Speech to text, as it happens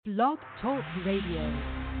Blog Talk Radio.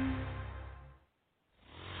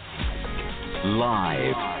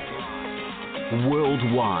 Live.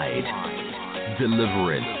 Worldwide.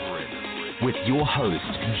 Deliverance. With your host,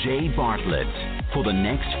 Jay Bartlett. For the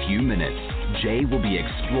next few minutes, Jay will be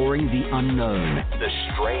exploring the unknown, the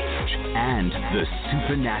strange, and the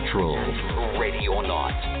supernatural. Ready or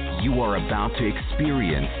not, you are about to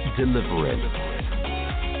experience deliverance.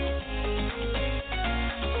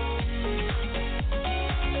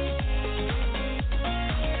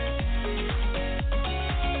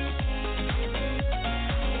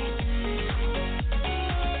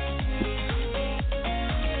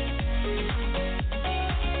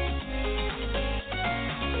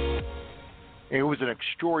 It was an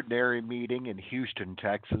extraordinary meeting in Houston,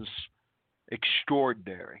 Texas.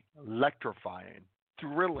 Extraordinary, electrifying,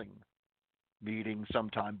 thrilling meeting some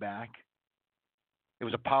time back. It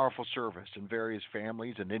was a powerful service, and various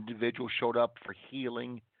families and individuals showed up for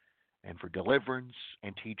healing and for deliverance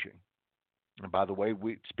and teaching. And by the way,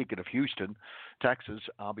 speaking of Houston, Texas,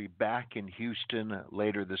 I'll be back in Houston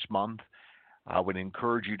later this month. I would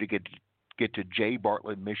encourage you to get to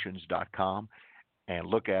jbartlettmissions.com and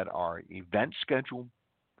look at our event schedule,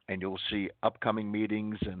 and you'll see upcoming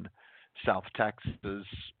meetings in South Texas,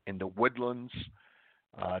 in the Woodlands,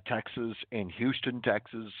 Texas, in Houston,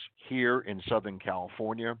 Texas, here in Southern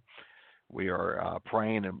California. We are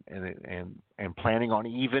praying and planning on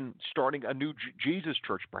even starting a new Jesus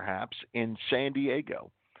church, perhaps, in San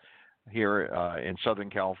Diego, here in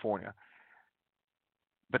Southern California.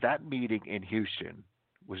 But that meeting in Houston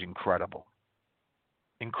was incredible.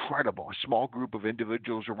 Incredible. A small group of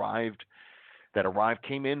individuals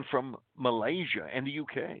came in from Malaysia and the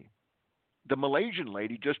UK. The Malaysian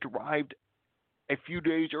lady just arrived a few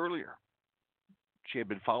days earlier. She had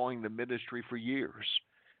been following the ministry for years.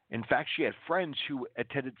 In fact, she had friends who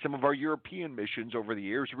attended some of our European missions over the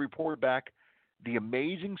years who reported back the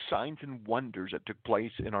amazing signs and wonders that took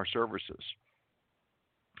place in our services.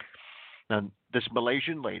 Now, this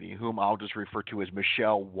Malaysian lady, whom I'll just refer to as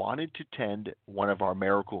Michelle, wanted to attend one of our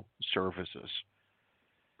miracle services.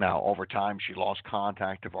 Now, over time, she lost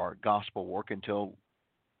contact of our gospel work until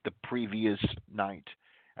the previous night.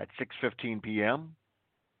 At 6:15 p.m.,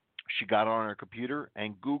 she got on her computer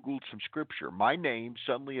and Googled some scripture. My name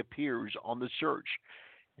suddenly appears on the search,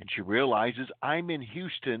 and she realizes I'm in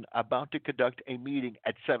Houston about to conduct a meeting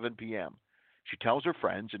at 7 p.m. She tells her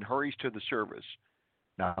friends and hurries to the service.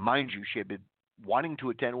 Now, mind you, she had been wanting to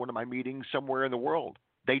attend one of my meetings somewhere in the world.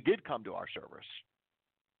 They did come to our service.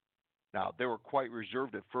 Now, they were quite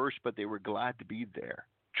reserved at first, but they were glad to be there.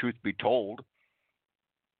 Truth be told,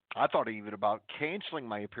 I thought even about canceling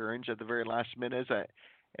my appearance at the very last minute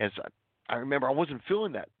as I remember I wasn't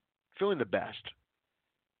feeling the best.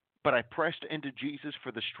 But I pressed into Jesus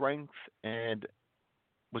for the strength and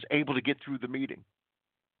was able to get through the meeting,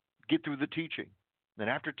 get through the teaching. And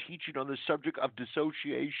after teaching on the subject of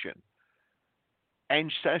dissociation,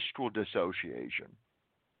 ancestral dissociation,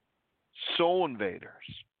 soul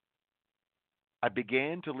invaders, I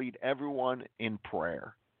began to lead everyone in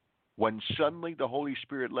prayer when suddenly the Holy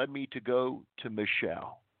Spirit led me to go to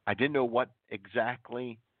Michelle. I didn't know what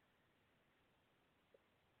exactly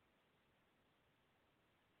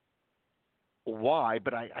why,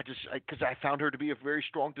 but because I found her to be a very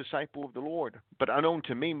strong disciple of the Lord. But unknown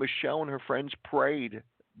to me, Michelle and her friends prayed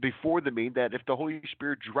before the meeting that if the Holy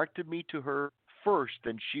Spirit directed me to her first,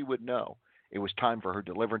 then she would know it was time for her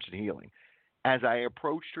deliverance and healing. As I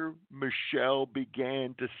approached her, Michelle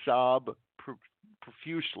began to sob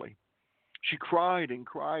profusely. She cried,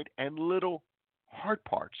 and little heart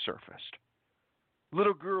parts surfaced.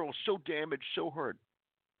 Little girl, so damaged, so hurt.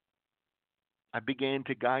 I began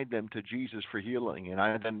to guide them to Jesus for healing, and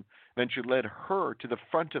I then eventually led her to the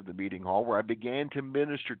front of the meeting hall where I began to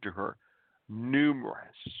minister to her.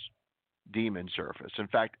 Numerous demons surfaced, in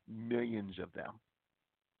fact, millions of them.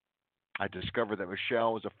 I discovered that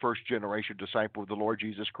Michelle was a first-generation disciple of the Lord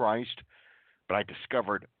Jesus Christ, but I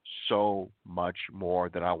discovered so much more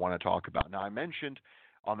that I want to talk about. Now, I mentioned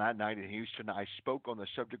on that night in Houston, I spoke on the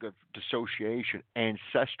subject of dissociation,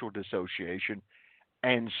 ancestral dissociation,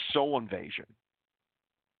 and soul invasion.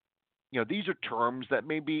 You know, these are terms that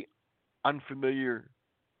may be unfamiliar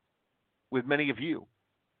with many of you.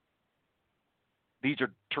 These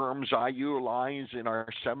are terms I utilize in our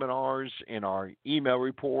seminars, in our email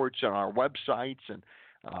reports, on our websites, and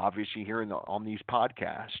obviously here on these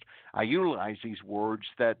podcasts. I utilize these words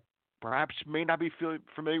that perhaps may not be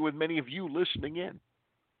familiar with many of you listening in.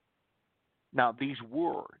 Now, these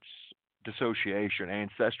words, dissociation,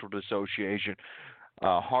 ancestral dissociation,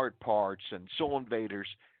 heart parts, and soul invaders,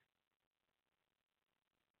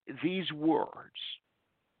 these words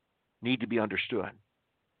need to be understood.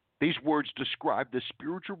 These words describe the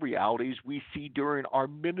spiritual realities we see during our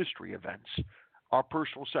ministry events, our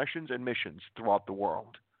personal sessions and missions throughout the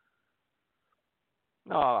world.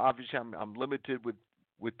 Now, obviously, I'm limited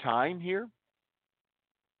with time here,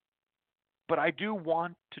 but I do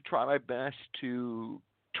want to try my best to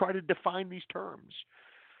try to define these terms.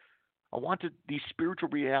 These spiritual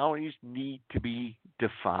realities need to be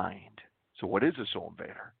defined. So what is a soul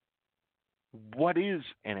invader? What is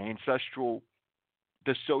an ancestral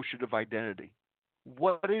dissociative identity?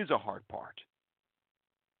 What is a hard part?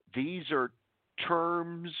 These are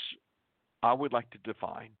terms I would like to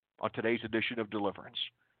define on today's edition of Deliverance.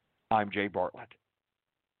 I'm Jay Bartlett,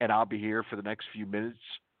 and I'll be here for the next few minutes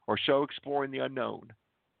or so exploring the unknown,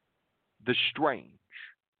 the strange,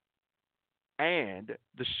 and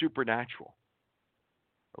the supernatural.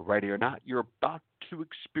 Ready or not, you're about to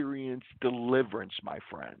experience deliverance, my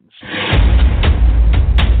friends.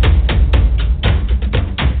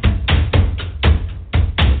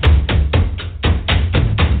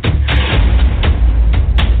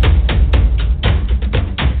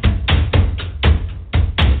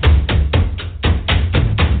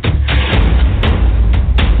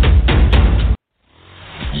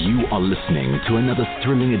 You are listening to another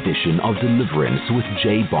thrilling edition of Deliverance with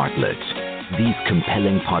Jay Bartlett. These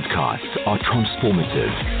compelling podcasts are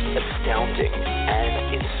transformative, astounding,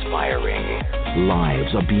 and inspiring.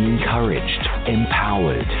 Lives are being encouraged,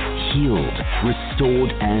 empowered, healed,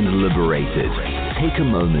 restored, and liberated. Take a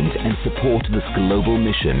moment and support this global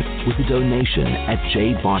mission with a donation at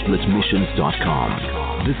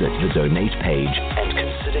jbartlettmissions.com. Visit the donate page and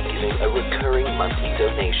consider giving a recurring monthly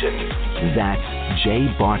donation. That's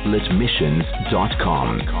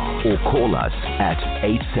jbartlettmissions.com or call us at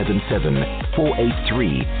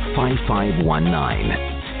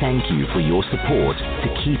 877-483-5519. Thank you for your support to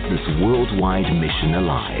keep this worldwide mission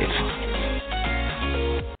alive.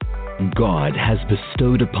 God has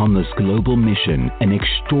bestowed upon this global mission an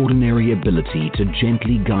extraordinary ability to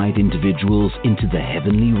gently guide individuals into the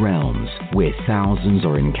heavenly realms, where thousands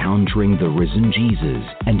are encountering the risen Jesus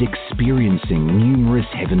and experiencing numerous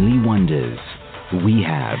heavenly wonders. We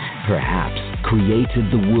have, perhaps,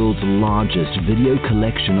 created the world's largest video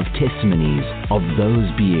collection of testimonies of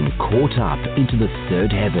those being caught up into the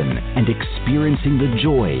third heaven and experiencing the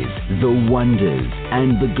joys, the wonders,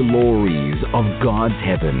 and the glories of God's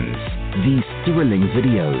heavens. These thrilling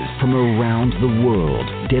videos from around the world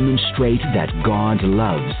demonstrate that God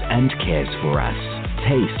loves and cares for us.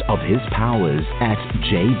 Taste of His powers at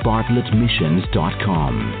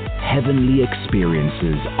jbartlettmissions.com. Heavenly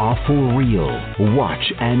experiences are for real.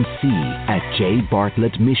 Watch and see at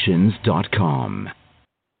jbartlettmissions.com.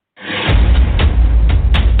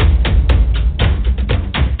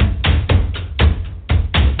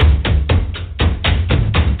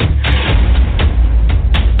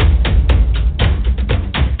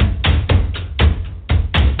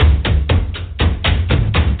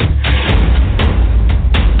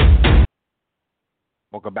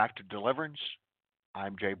 Welcome back to Deliverance.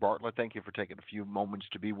 I'm Jay Bartlett. Thank you for taking a few moments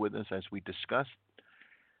to be with us as we discuss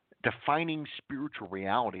defining spiritual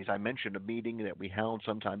realities. I mentioned a meeting that we held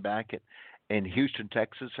sometime back in Houston,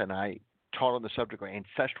 Texas, and I taught on the subject of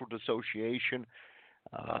ancestral dissociation,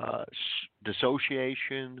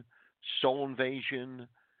 soul invasion,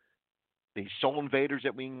 the soul invaders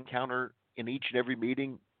that we encounter in each and every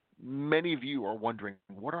meeting. Many of you are wondering,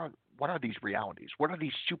 what are these realities? What are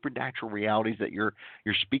these supernatural realities that you're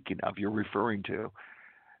speaking of, you're referring to?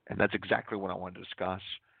 And that's exactly what I want to discuss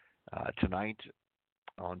tonight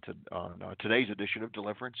on today's edition of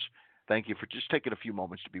Deliverance. Thank you for just taking a few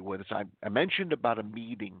moments to be with us. I mentioned about a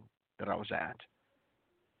meeting that I was at,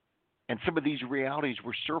 and some of these realities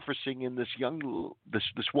were surfacing in this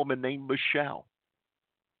woman named Michelle.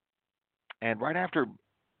 And right after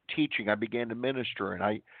teaching, I began to minister,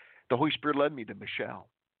 and the Holy Spirit led me to Michelle.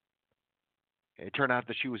 It turned out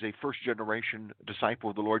that she was a first-generation disciple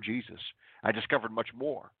of the Lord Jesus. I discovered much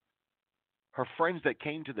more. Her friends that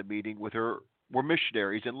came to the meeting with her were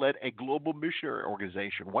missionaries and led a global missionary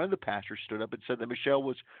organization. One of the pastors stood up and said that Michelle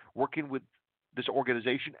was working with this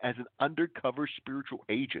organization as an undercover spiritual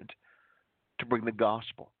agent to bring the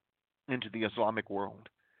gospel into the Islamic world.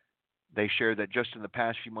 They shared that just in the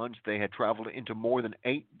past few months, they had traveled into more than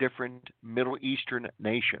 8 different Middle Eastern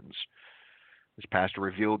nations. This pastor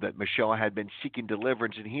revealed that Michelle had been seeking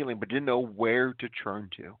deliverance and healing, but didn't know where to turn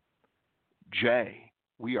to. Jay,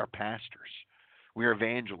 we are pastors. We are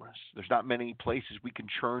evangelists. There's not many places we can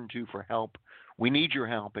turn to for help. We need your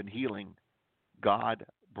help in healing. God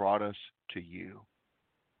brought us to you.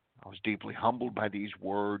 I was deeply humbled by these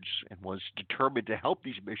words and was determined to help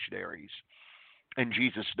these missionaries in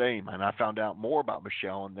Jesus' name. And I found out more about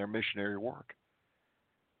Michelle and their missionary work.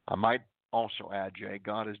 I might also add, Jay,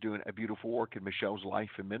 God is doing a beautiful work in Michelle's life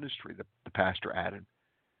and ministry, the pastor added.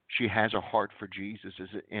 She has a heart for Jesus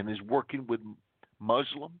and is working with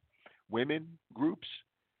Muslim women groups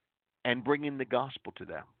and bringing the gospel to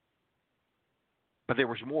them. But there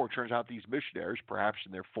was more. It turns out these missionaries, perhaps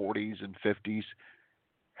in their 40s and 50s,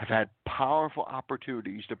 have had powerful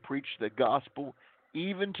opportunities to preach the gospel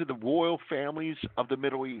even to the royal families of the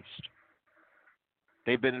Middle East.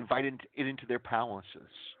 They've been invited into their palaces,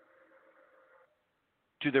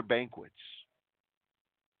 to their banquets.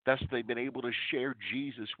 Thus, they've been able to share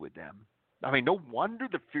Jesus with them. I mean, no wonder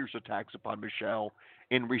the fierce attacks upon Michelle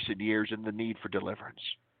in recent years and the need for deliverance.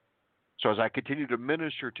 So as I continued to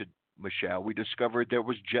minister to Michelle, we discovered there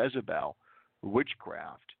was Jezebel,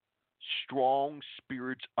 witchcraft, strong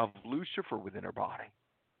spirits of Lucifer within her body.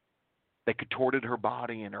 They contorted her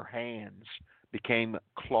body and her hands became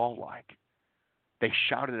claw-like. They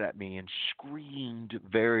shouted at me and screamed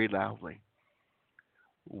very loudly.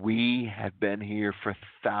 We have been here for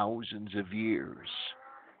thousands of years.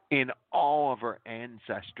 In all of our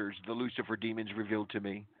ancestors, the Lucifer demons revealed to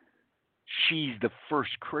me, she's the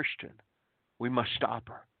first Christian. We must stop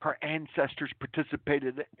her. Her ancestors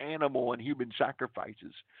participated in animal and human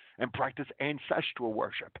sacrifices and practiced ancestral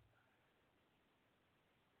worship.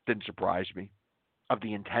 Didn't surprise me of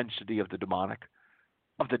the intensity of the demonic,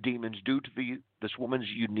 of the demons due to this woman's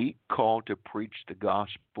unique call to preach the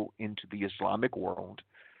gospel into the Islamic world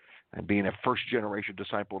and being a first-generation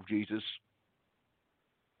disciple of Jesus.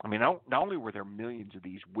 I mean, not only were there millions of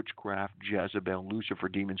these witchcraft, Jezebel, Lucifer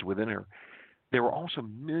demons within her, there were also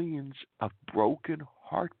millions of broken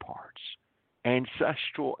heart parts,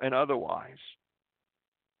 ancestral and otherwise.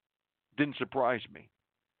 Didn't surprise me.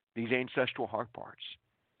 These ancestral heart parts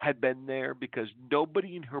had been there because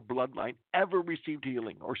nobody in her bloodline ever received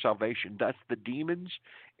healing or salvation. Thus, the demons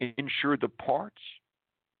ensured the parts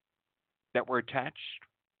that were attached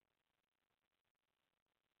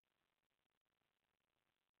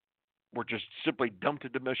were just simply dumped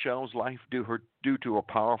into Michelle's life due to a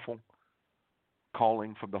powerful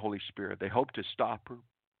calling from the Holy Spirit. They hoped to stop her,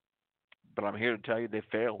 but I'm here to tell you they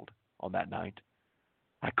failed on that night.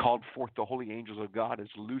 I called forth the holy angels of God as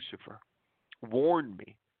Lucifer warned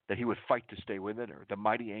me that he would fight to stay within her. The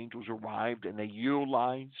mighty angels arrived and they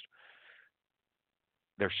utilized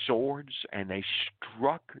their swords and they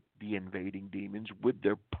struck the invading demons with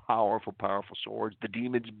their powerful, powerful swords. The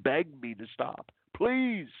demons begged me to stop.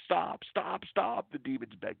 Please stop, stop, stop. The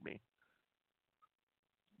demons begged me.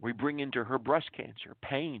 We bring into her breast cancer,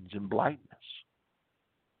 pains, and blindness.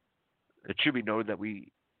 It should be noted that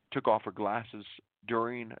we took off her glasses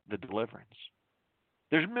during the deliverance.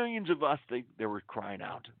 There's millions of us, they were crying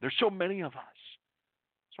out. There's so many of us.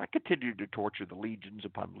 So I continued to torture the legions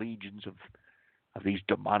upon legions of these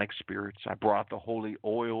demonic spirits. I brought the holy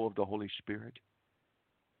oil of the Holy Spirit.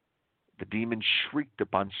 The demons shrieked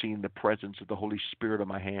upon seeing the presence of the Holy Spirit on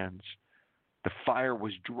my hands. The fire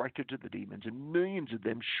was directed to the demons, and millions of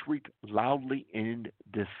them shrieked loudly in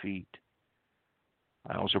defeat.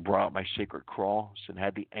 I also brought out my sacred cross and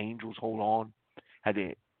had the angels hold on, had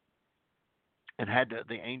the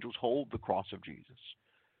angels hold the cross of Jesus.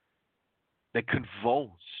 They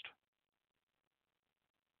convulsed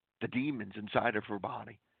the demons inside of her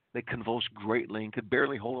body. They convulsed greatly and could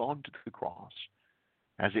barely hold on to the cross.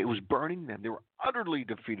 As it was burning them, they were utterly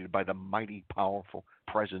defeated by the mighty, powerful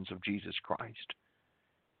presence of Jesus Christ.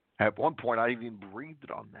 At one point, I even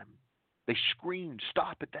breathed on them. They screamed,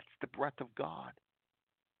 "Stop it, that's the breath of God."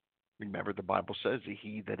 Remember, the Bible says that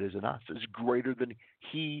he that is in us is greater than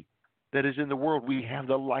he that is in the world. We have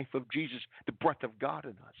the life of Jesus, the breath of God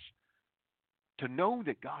in us. To know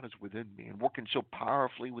that God is within me and working so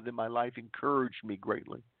powerfully within my life encouraged me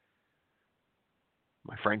greatly.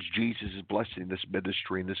 My friends, Jesus is blessing this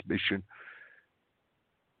ministry and this mission.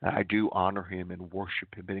 I do honor him and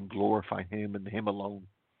worship him and glorify him and him alone.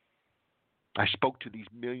 I spoke to these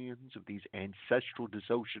millions of these ancestral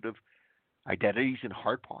dissociative identities and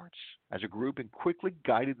heart parts as a group and quickly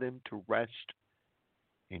guided them to rest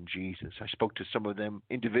in Jesus. I spoke to some of them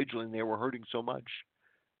individually and they were hurting so much.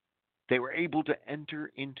 They were able to enter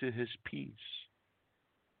into his peace.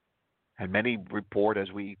 And many report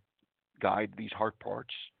as we guide these heart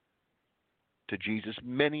parts to Jesus,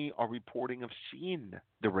 many are reporting of seeing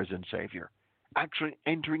the risen Savior, actually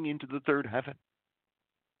entering into the third heaven.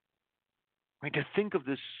 I mean, to think of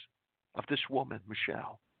this woman,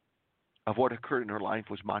 Michelle, of what occurred in her life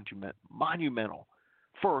was monumental.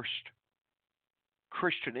 First,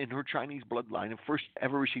 Christian in her Chinese bloodline, and first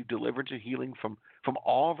ever received deliverance and healing from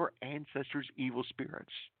all of her ancestors' evil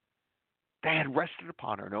spirits. They had rested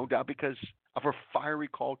upon her, no doubt, because of her fiery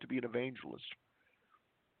call to be an evangelist.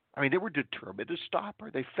 I mean, they were determined to stop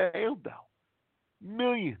her. They failed, though.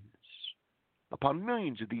 Millions upon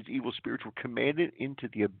millions of these evil spirits were commanded into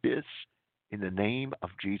the abyss in the name of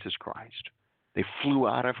Jesus Christ. They flew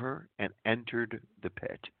out of her and entered the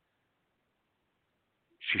pit.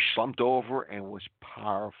 She slumped over and was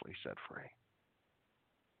powerfully set free.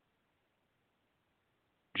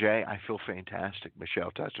 Jay, I feel fantastic.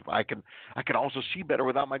 Michelle testified. I can also see better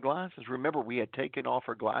without my glasses. Remember, we had taken off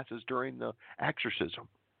her glasses during the exorcism.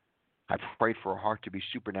 I prayed for her heart to be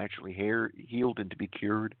supernaturally healed and to be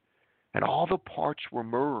cured. And all the parts were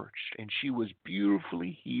merged, and she was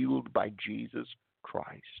beautifully healed by Jesus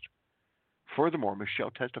Christ. Furthermore,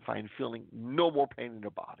 Michelle testified feeling no more pain in her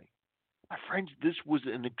body. My friends, this was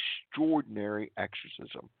an extraordinary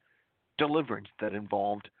exorcism, deliverance that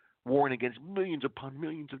involved warring against millions upon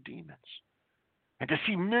millions of demons. And to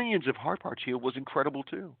see millions of heart parts healed was incredible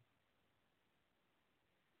too.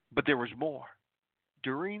 But there was more.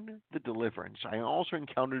 During the deliverance, I also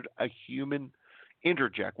encountered a human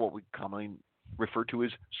interject, what we commonly refer to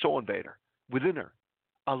as soul invader, within her.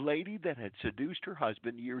 A lady that had seduced her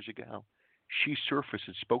husband years ago. She surfaced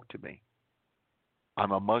and spoke to me.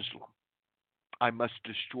 I'm a Muslim. I must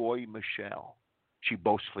destroy Michelle. She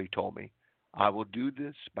boastfully told me, I will do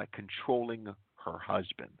this by controlling her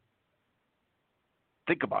husband.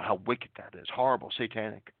 Think about how wicked that is. Horrible,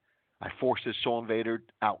 satanic. I forced this soul invader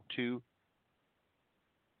out too.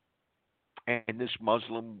 And this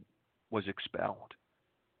Muslim was expelled.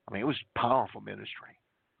 I mean, it was powerful ministry.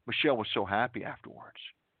 Michelle was so happy afterwards.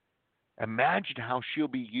 Imagine how she'll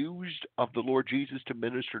be used of the Lord Jesus to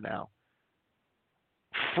minister now.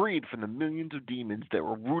 Freed from the millions of demons that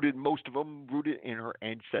were rooted, most of them rooted in her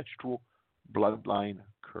ancestral bloodline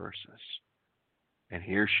curses. And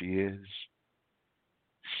here she is,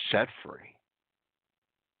 set free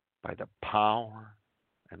by the power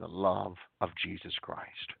and the love of Jesus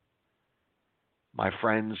Christ. My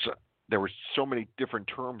friends, there were so many different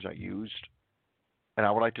terms I used, and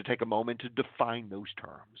I would like to take a moment to define those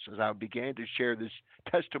terms. As I began to share this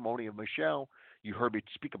testimony of Michelle, you heard me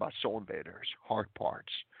speak about soul invaders, heart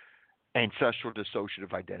parts, ancestral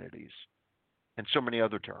dissociative identities, and so many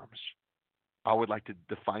other terms. I would like to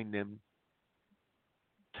define them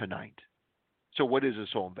tonight. So what is a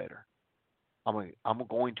soul invader? I'm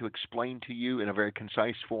going to explain to you in a very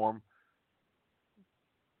concise form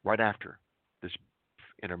right after this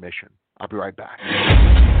intermission. I'll be right back.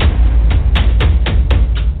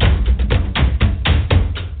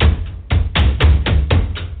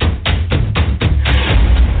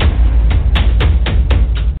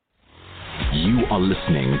 You are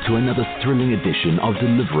listening to another thrilling edition of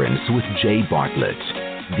Deliverance with Jay Bartlett.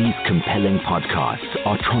 These compelling podcasts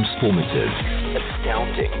are transformative,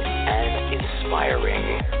 astounding, and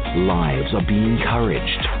inspiring. Lives are being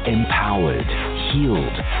encouraged, empowered,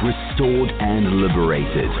 healed, restored, and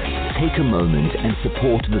liberated. Take a moment and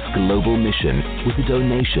support this global mission with a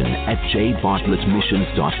donation at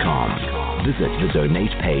jbartlettmissions.com. Visit the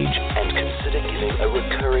donate page and consider giving a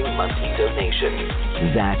recurring monthly donation.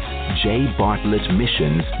 That's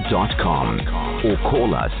jbartlettmissions.com or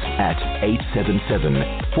call us at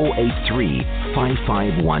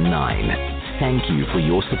 877-483-5519. Thank you for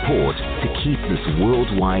your support to keep this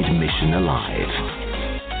worldwide mission alive.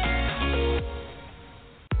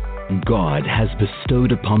 God has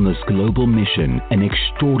bestowed upon this global mission an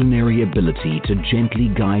extraordinary ability to gently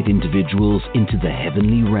guide individuals into the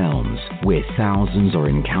heavenly realms, where thousands are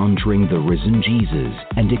encountering the risen Jesus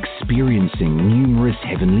and experiencing numerous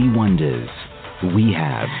heavenly wonders. We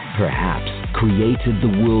have, perhaps, created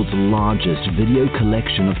the world's largest video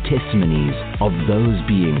collection of testimonies of those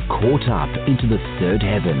being caught up into the third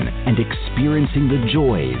heaven and experiencing the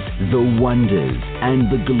joys, the wonders, and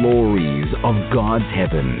the glories of God's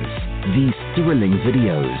heavens. These thrilling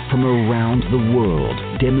videos from around the world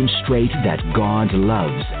demonstrate that God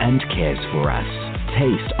loves and cares for us.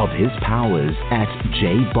 Taste of His powers at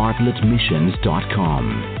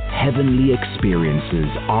jbartlettmissions.com. Heavenly experiences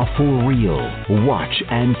are for real. Watch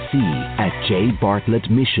and see at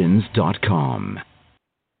jbartlettmissions.com.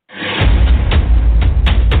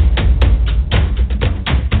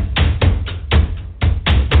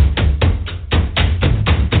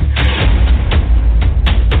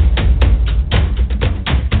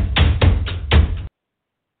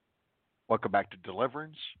 Welcome back to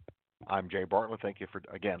Deliverance. I'm Jay Bartlett. Thank you for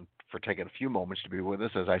taking a few moments to be with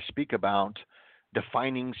us as I speak about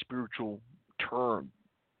defining spiritual terms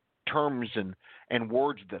and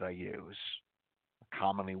words that I use. A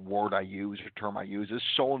commonly word I use or term I use is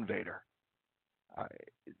soul invader.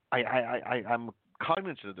 I'm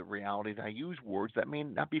cognizant of the reality that I use words that may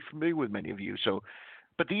not be familiar with many of you. So,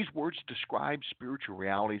 but these words describe spiritual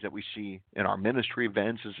realities that we see in our ministry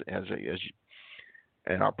events, as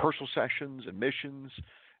in our personal sessions and missions,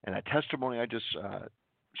 and that testimony I just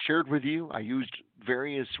shared with you. I used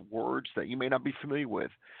various words that you may not be familiar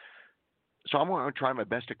with. So I'm going to try my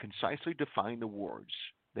best to concisely define the words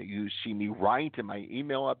that you see me write in my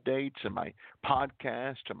email updates, in my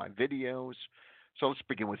podcast, and my videos. So let's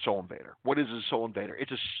begin with Soul Invader. What is a Soul Invader?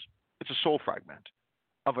 It's a soul fragment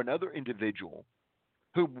of another individual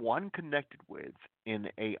whom one connected with in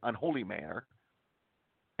an unholy manner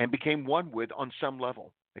and became one with on some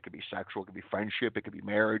level. It could be sexual, it could be friendship, it could be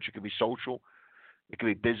marriage, it could be social, it could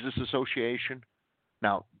be business association.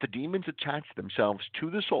 Now, the demons attached themselves to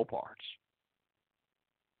the soul parts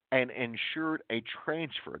and ensured a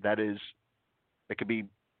transfer. That is, it could be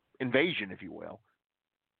invasion, if you will.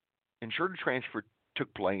 Ensured a transfer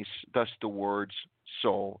took place, thus the words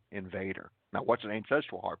soul invader. Now, what's an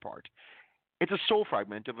ancestral heart part? It's a soul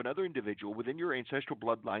fragment of another individual within your ancestral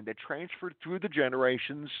bloodline that transferred through the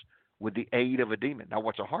generations with the aid of a demon. Now,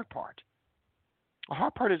 what's a heart part? A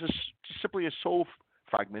heart part is simply a soul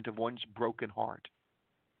fragment of one's broken heart.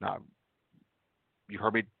 Now, you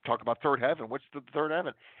heard me talk about third heaven. What's the third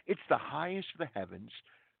heaven? It's the highest of the heavens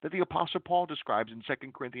that the Apostle Paul describes in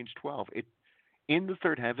 2 Corinthians 12. In the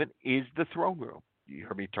third heaven is the throne room. You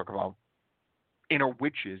heard me talk about inner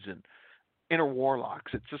witches and inner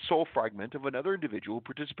warlocks. It's a soul fragment of another individual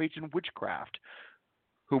who participates in witchcraft,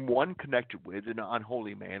 whom one connected with in an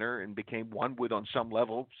unholy manner and became one with on some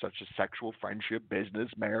level, such as sexual, friendship, business,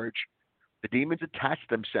 marriage. The demons attach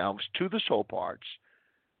themselves to the soul parts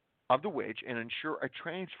of the witch and ensure a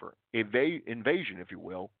transfer, invasion, if you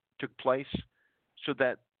will, took place so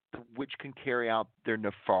that the witch can carry out their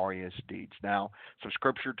nefarious deeds. Now, some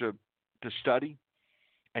scripture to study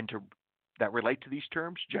and that relate to these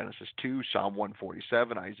terms: Genesis 2, Psalm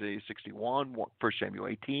 147, Isaiah 61, 1 Samuel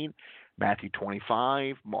 18, Matthew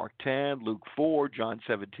 25, Mark 10, Luke 4, John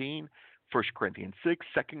 17, 1 Corinthians 6,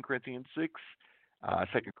 2 Corinthians 6,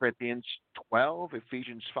 2 Corinthians 12,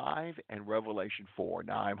 Ephesians 5, and Revelation 4.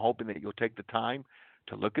 Now, I'm hoping that you'll take the time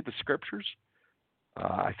to look at the scriptures.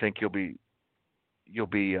 I think you'll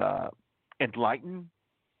be enlightened.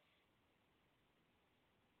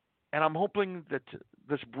 And I'm hoping that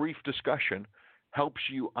this brief discussion helps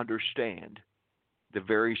you understand the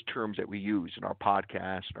various terms that we use in our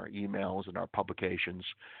podcasts, and our emails, and our publications.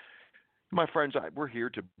 My friends, we're here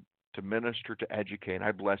to minister, to educate.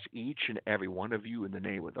 I bless each and every one of you in the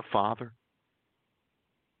name of the Father.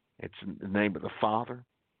 It's in the name of the Father,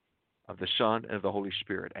 of the Son, and of the Holy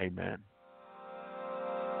Spirit. Amen.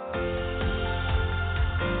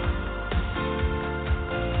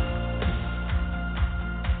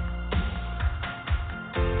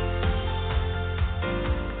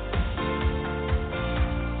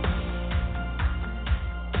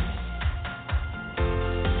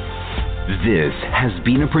 This has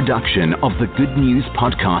been a production of the Good News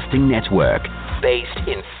Podcasting Network, based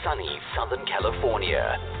in sunny Southern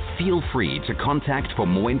California. Feel free to contact for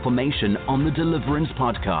more information on the Deliverance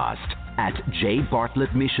podcast at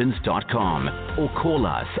jbartlettmissions.com or call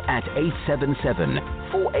us at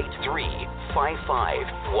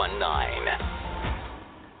 877-483-5519.